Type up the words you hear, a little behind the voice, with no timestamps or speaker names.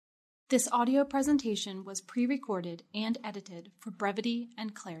This audio presentation was pre-recorded and edited for brevity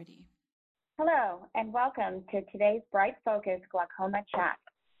and clarity. Hello, and welcome to today's Bright Focus Glaucoma Chat.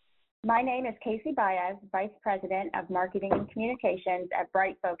 My name is Casey Baez, Vice President of Marketing and Communications at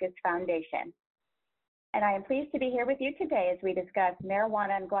Bright Focus Foundation. And I am pleased to be here with you today as we discuss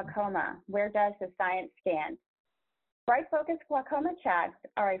marijuana and glaucoma. Where does the science stand? Bright Focus Glaucoma Chats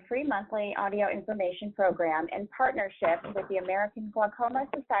are a free monthly audio information program in partnership with the American Glaucoma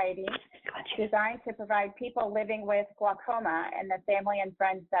Society, designed to provide people living with glaucoma and the family and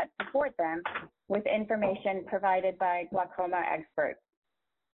friends that support them with information provided by glaucoma experts.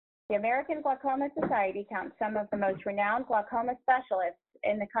 The American Glaucoma Society counts some of the most renowned glaucoma specialists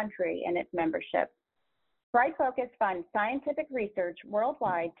in the country in its membership. Bright Focus funds scientific research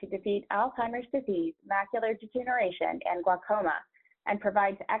worldwide to defeat Alzheimer's disease, macular degeneration, and glaucoma, and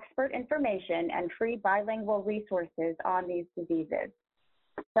provides expert information and free bilingual resources on these diseases.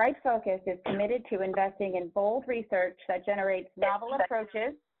 Bright Focus is committed to investing in bold research that generates novel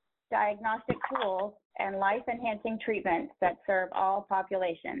approaches, diagnostic tools, and life-enhancing treatments that serve all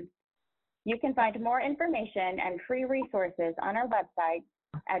populations. You can find more information and free resources on our website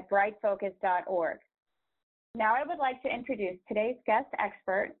at brightfocus.org. Now I would like to introduce today's guest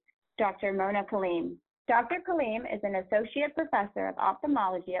expert, Dr. Mona Kaleem. Dr. Kaleem is an associate professor of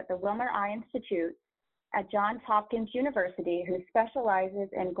ophthalmology at the Wilmer Eye Institute at Johns Hopkins University, who specializes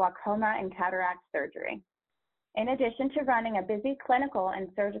in glaucoma and cataract surgery. In addition to running a busy clinical and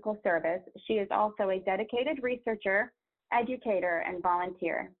surgical service, she is also a dedicated researcher, educator, and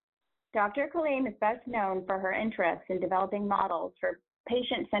volunteer. Dr. Kaleem is best known for her interest in developing models for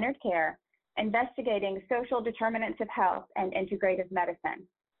patient-centered care, investigating social determinants of health and integrative medicine,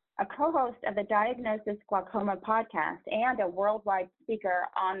 a co-host of the Diagnosis Glaucoma podcast and a worldwide speaker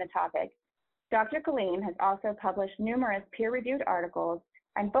on the topic. Dr. Kaleem has also published numerous peer-reviewed articles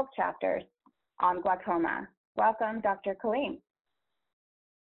and book chapters on glaucoma. Welcome, Dr. Kaleem.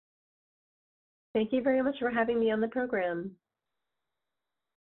 Thank you very much for having me on the program.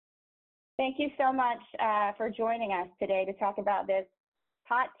 Thank you so much for joining us today to talk about this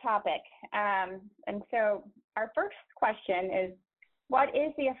hot topic. And so our first question is, what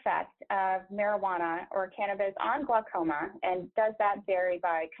is the effect of marijuana or cannabis on glaucoma, and does that vary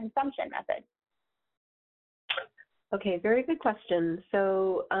by consumption method? Okay, very good question.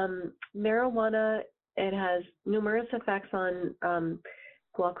 So marijuana, it has numerous effects on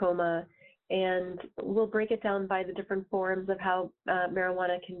glaucoma, and we'll break it down by the different forms of how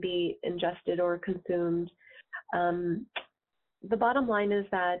marijuana can be ingested or consumed. The bottom line is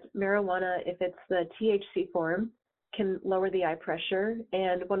that marijuana, if it's the THC form, can lower the eye pressure.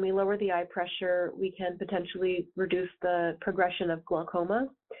 And when we lower the eye pressure, we can potentially reduce the progression of glaucoma.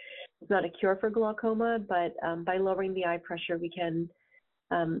 It's not a cure for glaucoma, but by lowering the eye pressure, we can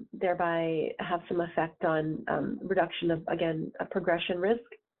thereby have some effect on reduction of, again, a progression risk.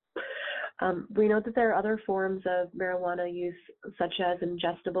 We know that there are other forms of marijuana use, such as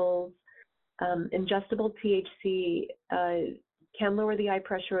ingestibles. Ingestible THC can lower the eye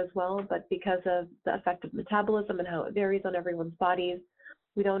pressure as well, but because of the effect of metabolism and how it varies on everyone's bodies,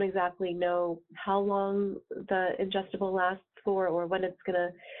 we don't exactly know how long the ingestible lasts for or when it's going to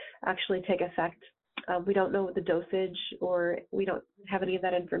actually take effect. We don't know the dosage, or we don't have any of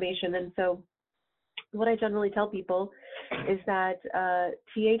that information. And so what I generally tell people is that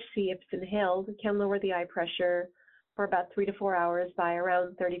THC, if it's inhaled, can lower the eye pressure for about 3 to 4 hours by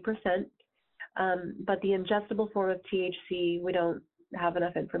around 30%. But the ingestible form of THC, we don't have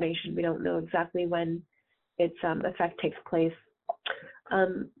enough information. We don't know exactly when its effect takes place.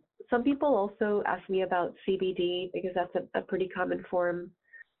 Some people also ask me about CBD, because that's a pretty common form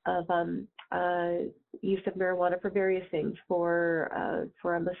of use of marijuana for various things, for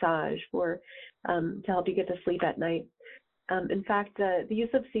a massage, to help you get to sleep at night. In fact, the use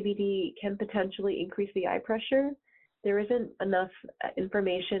of CBD can potentially increase the eye pressure. There isn't enough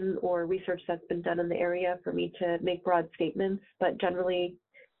information or research that's been done in the area for me to make broad statements, but generally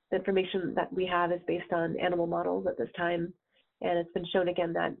the information that we have is based on animal models at this time. And it's been shown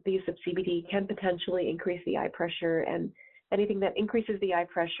again that the use of CBD can potentially increase the eye pressure, and anything that increases the eye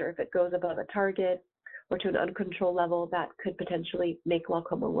pressure, if it goes above a target or to an uncontrolled level, that could potentially make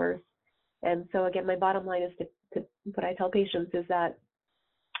glaucoma worse. And so again, my bottom line is to what I tell patients is that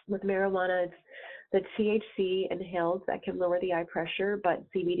with marijuana, it's the THC inhaled that can lower the eye pressure, but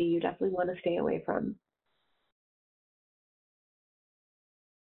CBD you definitely want to stay away from.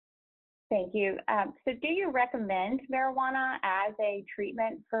 Thank you. So do you recommend marijuana as a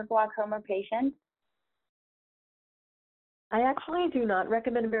treatment for glaucoma patients? I actually do not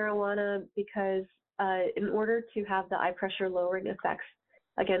recommend marijuana because in order to have the eye pressure lowering effects,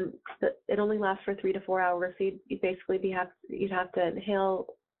 again, it only lasts for 3 to 4 hours. So you'd basically you'd have to inhale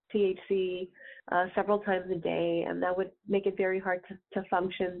THC several times a day, and that would make it very hard to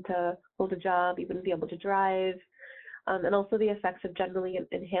function, to hold a job, even be able to drive. And also the effects of generally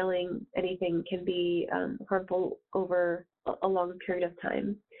inhaling anything can be harmful over a long period of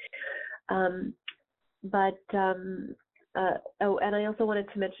time. Oh, and I also wanted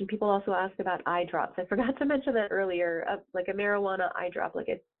to mention, people also ask about eye drops. I forgot to mention that earlier, like a marijuana eye drop, like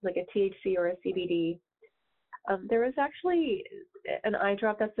a THC or a CBD. There is actually an eye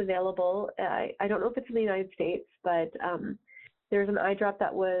drop that's available. I don't know if it's in the United States, but there's an eye drop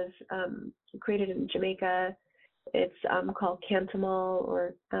that was created in Jamaica. It's called Cantamol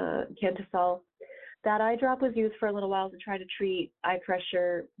or Cantasol. That eye drop was used for a little while to try to treat eye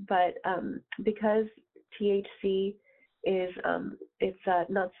pressure, but because THC is it's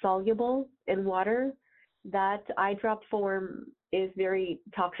not soluble in water, that eye drop form is very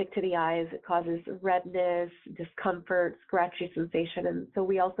toxic to the eyes. It causes redness, discomfort, scratchy sensation, and so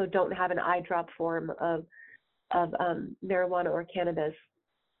we also don't have an eye drop form of marijuana or cannabis.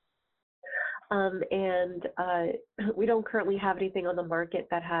 And we don't currently have anything on the market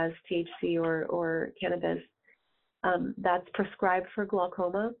that has THC or cannabis that's prescribed for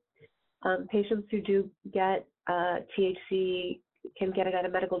glaucoma. Patients who do get THC can get it at a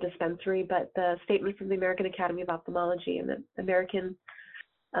medical dispensary, but the statement from the American Academy of Ophthalmology and the American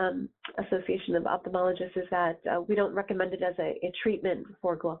Association of Ophthalmologists is that we don't recommend it as a treatment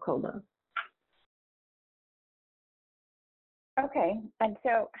for glaucoma. Okay, and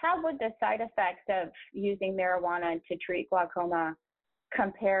so how would the side effects of using marijuana to treat glaucoma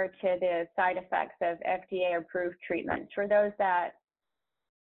compare to the side effects of FDA-approved treatments? For those that,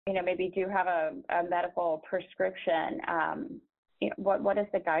 maybe do have a medical prescription, what is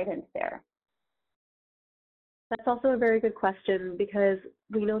the guidance there? That's also a very good question, because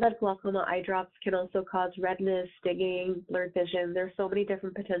we know that glaucoma eye drops can also cause redness, stinging, blurred vision. There's so many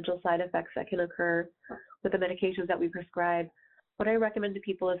different potential side effects that can occur with the medications that we prescribe. What I recommend to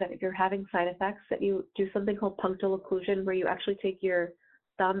people is that if you're having side effects, that you do something called punctal occlusion, where you actually take your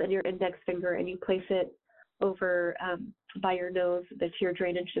thumb and your index finger and you place it over by your nose, the tear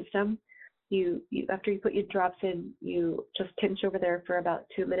drainage system. You after you put your drops in, you just pinch over there for about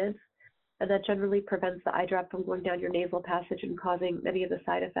 2 minutes, and that generally prevents the eye drop from going down your nasal passage and causing many of the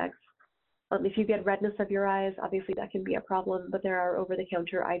side effects. If you get redness of your eyes, obviously that can be a problem, but there are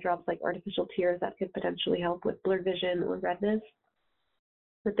over-the-counter eye drops like artificial tears that could potentially help with blurred vision or redness.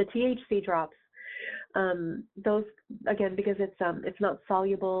 With the THC drops, those, again, because it's not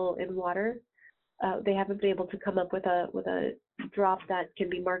soluble in water, they haven't been able to come up with a drop that can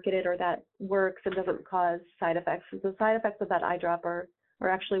be marketed or that works and doesn't cause side effects. So the side effects of that eye drop are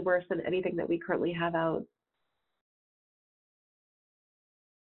actually worse than anything that we currently have out.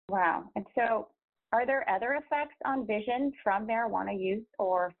 Wow. And so are there other effects on vision from marijuana use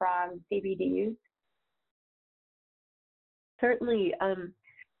or from CBD use? Certainly,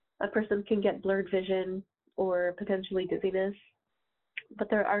 a person can get blurred vision or potentially dizziness, but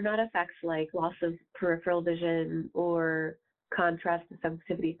there are not effects like loss of peripheral vision or contrast and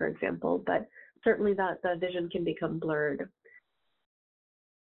sensitivity, for example, but certainly the vision can become blurred.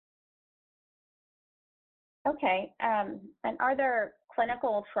 Okay, and are there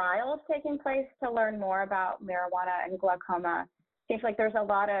clinical trials taking place to learn more about marijuana and glaucoma? Seems like there's a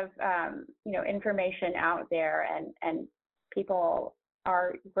lot of information out there, and people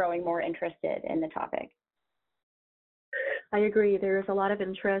are growing more interested in the topic. I agree. There's a lot of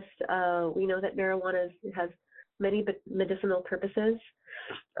interest. We know that marijuana has many medicinal purposes,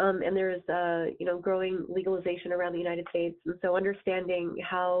 and there's growing legalization around the United States, and so understanding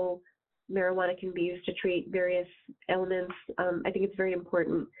how marijuana can be used to treat various ailments, I think it's very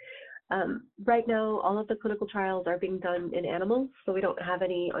important. Right now, all of the clinical trials are being done in animals, so we don't have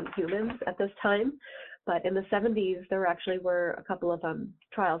any on humans at this time. But in the 70s, there actually were a couple of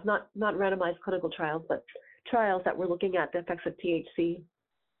trials, not randomized clinical trials, but trials that were looking at the effects of THC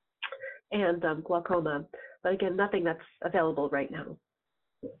and glaucoma. But again, nothing that's available right now.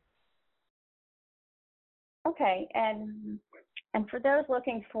 Okay, and for those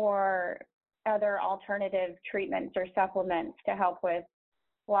looking for other alternative treatments or supplements to help with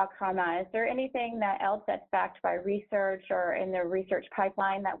glaucoma, is there anything else that's backed by research or in the research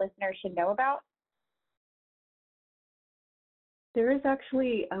pipeline that listeners should know about? There is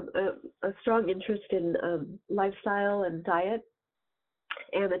actually a strong interest in lifestyle and diet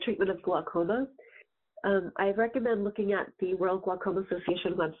and the treatment of glaucoma. I recommend looking at the World Glaucoma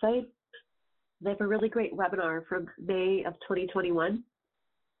Association website. They have a really great webinar from May of 2021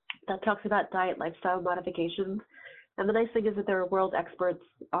 that talks about diet lifestyle modifications And the nice thing is that there are world experts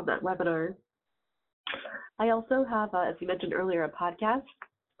on that webinar. I also have, as you mentioned earlier, a podcast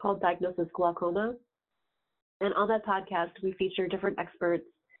called Diagnosis Glaucoma. And on that podcast, we feature different experts.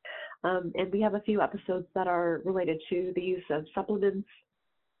 And we have a few episodes that are related to the use of supplements,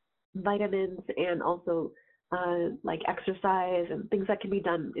 vitamins, and also like exercise and things that can be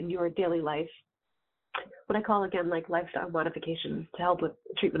done in your daily life. What I call, again, like lifestyle modifications to help with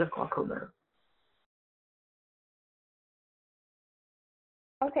treatment of glaucoma.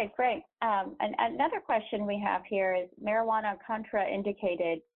 Okay, great. And another question we have here is marijuana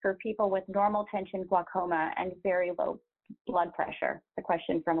contraindicated for people with normal tension glaucoma and very low blood pressure? The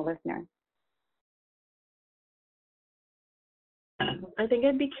question from a listener. I think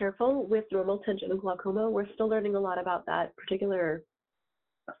I'd be careful with normal tension and glaucoma. We're still learning a lot about that particular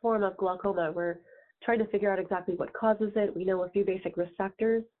form of glaucoma. We're trying to figure out exactly what causes it. We know a few basic risk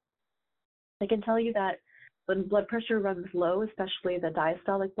factors. I can tell you that when blood pressure runs low, especially the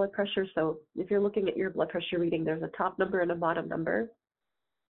diastolic blood pressure, so if you're looking at your blood pressure reading, there's a top number and a bottom number.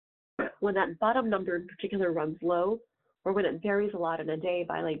 When that bottom number in particular runs low, or when it varies a lot in a day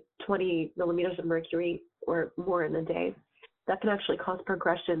by like 20 millimeters of mercury or more in a day, that can actually cause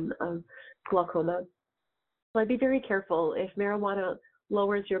progression of glaucoma. So I'd be very careful. If marijuana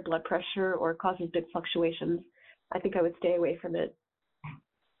lowers your blood pressure or causes big fluctuations, I think I would stay away from it.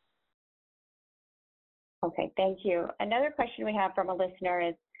 Okay, thank you. Another question we have from a listener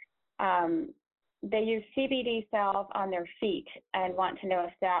is, they use CBD salve on their feet and want to know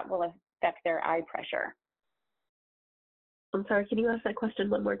if that will affect their eye pressure. I'm sorry, can you ask that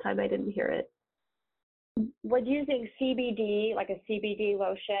question one more time? I didn't hear it. Would using CBD, like a CBD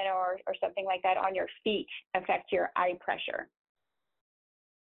lotion or something like that on your feet affect your eye pressure?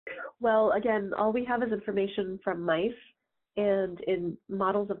 Well, again, all we have is information from mice, and in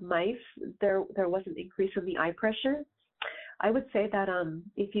models of mice, there was an increase in the eye pressure. I would say that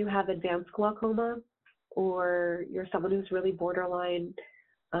if you have advanced glaucoma or you're someone who's really borderline,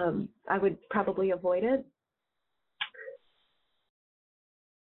 I would probably avoid it.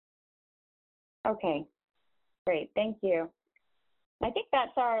 Okay, great, thank you. I think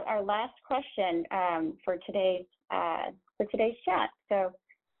that's our last question for today's chat. So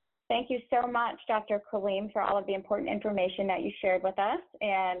thank you so much, Dr. Kaleem, for all of the important information that you shared with us.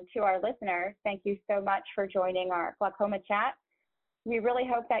 And to our listeners, thank you so much for joining our glaucoma chat. We really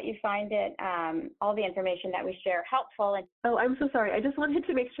hope that you find it, all the information that we share, helpful. Oh, I'm so sorry. I just wanted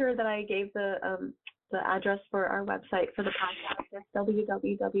to make sure that I gave the address for our website for the podcast. It's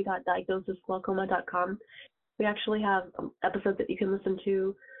www.diagnosisglaucoma.com. We actually have episodes that you can listen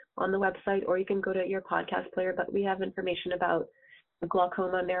to on the website, or you can go to your podcast player, but we have information about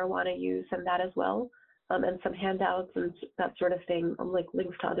glaucoma, marijuana use, and that as well, and some handouts and that sort of thing, like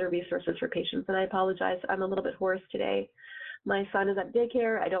links to other resources for patients. And I apologize, I'm a little bit hoarse today. My son is at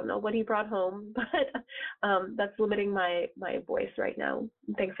daycare. I don't know what he brought home, but that's limiting my voice right now.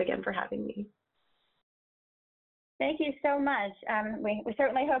 Thanks again for having me. Thank you so much. We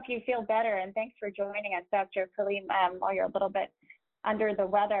certainly hope you feel better, and thanks for joining us, Dr. Kaleem, while you're a little bit under the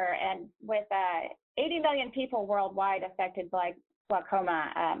weather. And with 80 million people worldwide affected by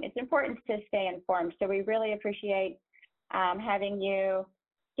glaucoma, it's important to stay informed. So we really appreciate having you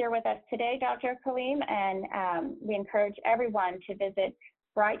here with us today, Dr. Kaleem, and we encourage everyone to visit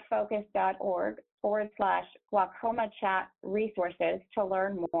brightfocus.org/glaucoma chat resources to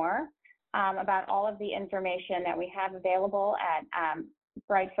learn more about all of the information that we have available at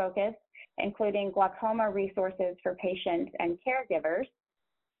Bright Focus, including glaucoma resources for patients and caregivers.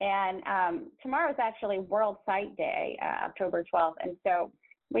 And tomorrow is actually World Sight Day, October 12th. And so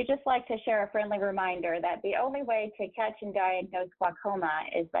we just like to share a friendly reminder that the only way to catch and diagnose glaucoma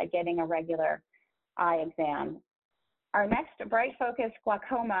is by getting a regular eye exam. Our next Bright Focus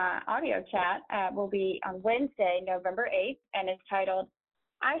Glaucoma audio chat will be on Wednesday, November 8th, and is titled,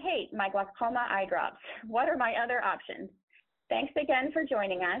 I hate my glaucoma eye drops. What are my other options? Thanks again for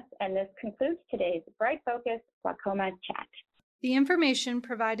joining us, and this concludes today's Bright Focus Glaucoma chat. The information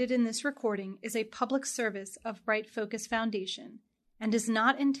provided in this recording is a public service of Bright Focus Foundation and is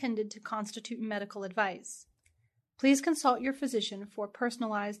not intended to constitute medical advice. Please consult your physician for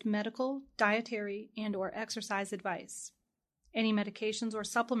personalized medical, dietary, and/or exercise advice. Any medications or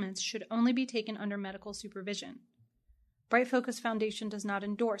supplements should only be taken under medical supervision. Bright Focus Foundation does not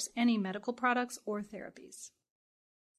endorse any medical products or therapies.